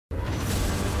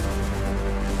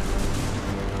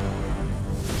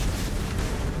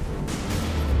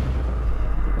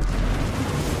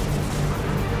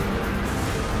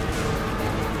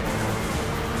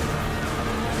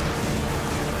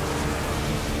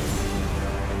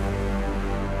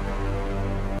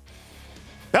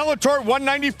Bellator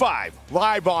 195,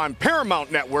 live on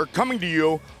Paramount Network, coming to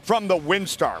you from the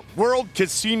WinStar World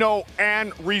Casino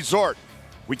and Resort.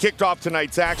 We kicked off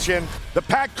tonight's action, the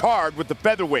packed card with the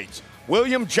featherweights.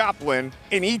 William Joplin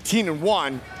in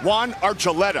 18-1, Juan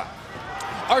Archuleta.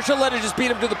 Archuleta just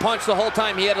beat him to the punch the whole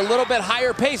time. He had a little bit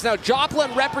higher pace. Now,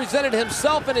 Joplin represented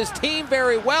himself and his team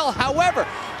very well. However,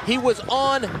 he was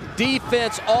on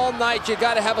defense all night. You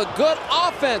got to have a good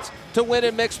offense to win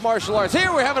in mixed martial arts.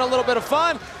 Here we're having a little bit of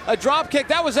fun. A drop kick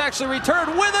that was actually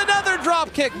returned with another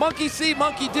drop kick. Monkey see,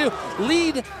 monkey do.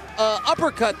 Lead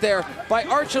uppercut there by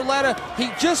Archuleta. He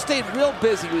just stayed real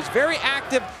busy. He was very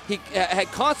active. He had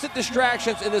constant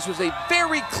distractions, and this was a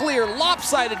very clear,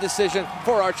 lopsided decision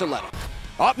for Archuleta.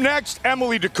 Up next,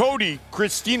 Emily Ducote,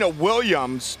 Christina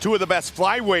Williams, two of the best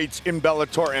flyweights in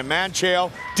Bellator and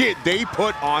Manchael. Did they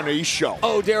put on a show?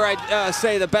 Oh, dare I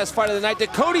say the best fight of the night.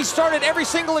 Ducote started every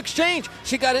single exchange.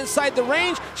 She got inside the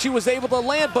range. She was able to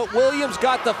land, but Williams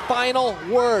got the final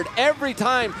word. Every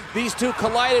time these two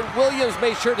collided, Williams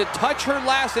made sure to touch her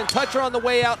last and touch her on the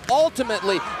way out.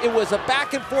 Ultimately, it was a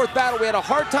back-and-forth battle. We had a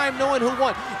hard time knowing who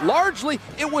won. Largely,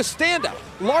 it was standout.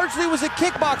 Largely, it was a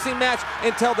kickboxing match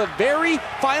until the very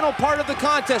final part of the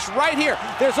contest right here.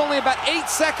 There's only about 8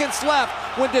 seconds left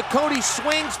when Ducote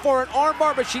swings for an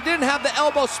armbar, but she didn't have the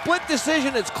elbow. Split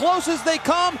decision, as close as they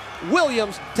come.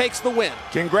 Williams takes the win.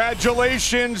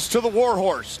 Congratulations to the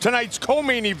Warhorse. Tonight's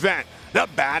co-main event, the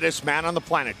baddest man on the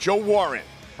planet, Joe Warren,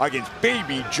 against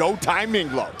baby Joe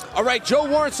Minglo. All right, Joe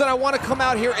Warren said, I want to come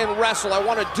out here and wrestle. I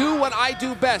want to do what I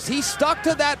do best. He stuck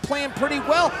to that plan pretty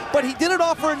well, but he didn't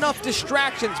offer enough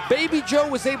distractions. Baby Joe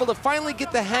was able to finally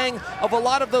get the hang of a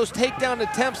lot of those takedown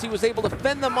attempts. He was able to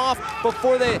fend them off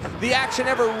before the action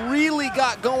ever really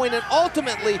got going, and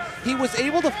ultimately, he was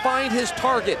able to find his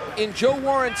target in Joe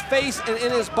Warren's face and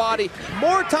in his body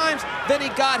more times than he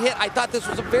got hit. I thought this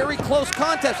was a very close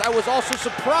contest. I was also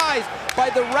surprised by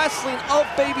the wrestling of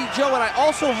Baby Joe, and I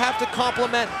also have to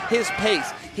compliment his pace.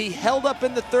 He held up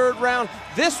in the third round.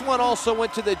 This one also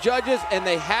went to the judges, and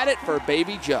they had it for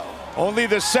Baby Joe. Only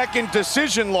the second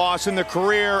decision loss in the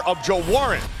career of Joe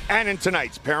Warren. And in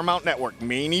tonight's Paramount Network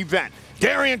main event,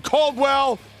 Darrion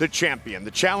Caldwell, the champion.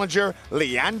 The challenger,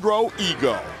 Leandro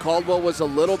Higo. Caldwell was a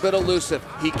little bit elusive.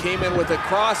 He came in with a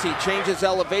cross, he changed his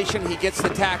elevation, he gets the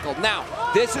tackle. Now,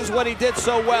 this is what he did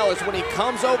so well, is when he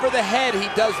comes over the head, he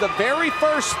does the very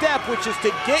first step, which is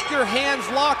to get your hands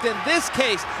locked. In this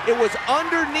case, it was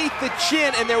underneath the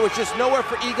chin, and there was just nowhere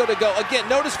for Higo to go. Again,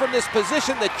 notice from this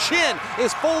position, the chin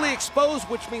is fully exposed,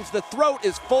 which means the throat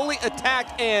is fully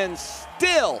attacked, and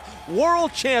still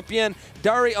world champion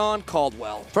Darrion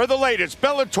Caldwell. For the latest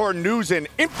Bellator news and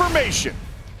information,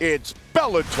 it's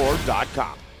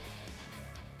Bellator.com.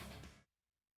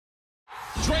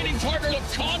 Training partner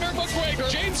of Conor McGregor,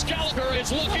 James Gallagher,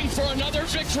 is looking for another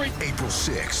victory. April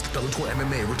 6th, Bellator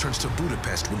MMA returns to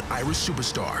Budapest when Irish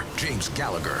superstar James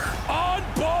Gallagher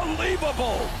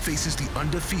Unbelievable! faces the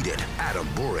undefeated Adam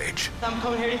Boric. I'm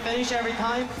coming here to finish every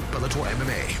time. Bellator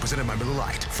MMA, presented by Miller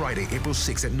Lite, Friday, April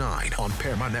 6th at 9 on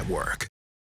Paramount Network.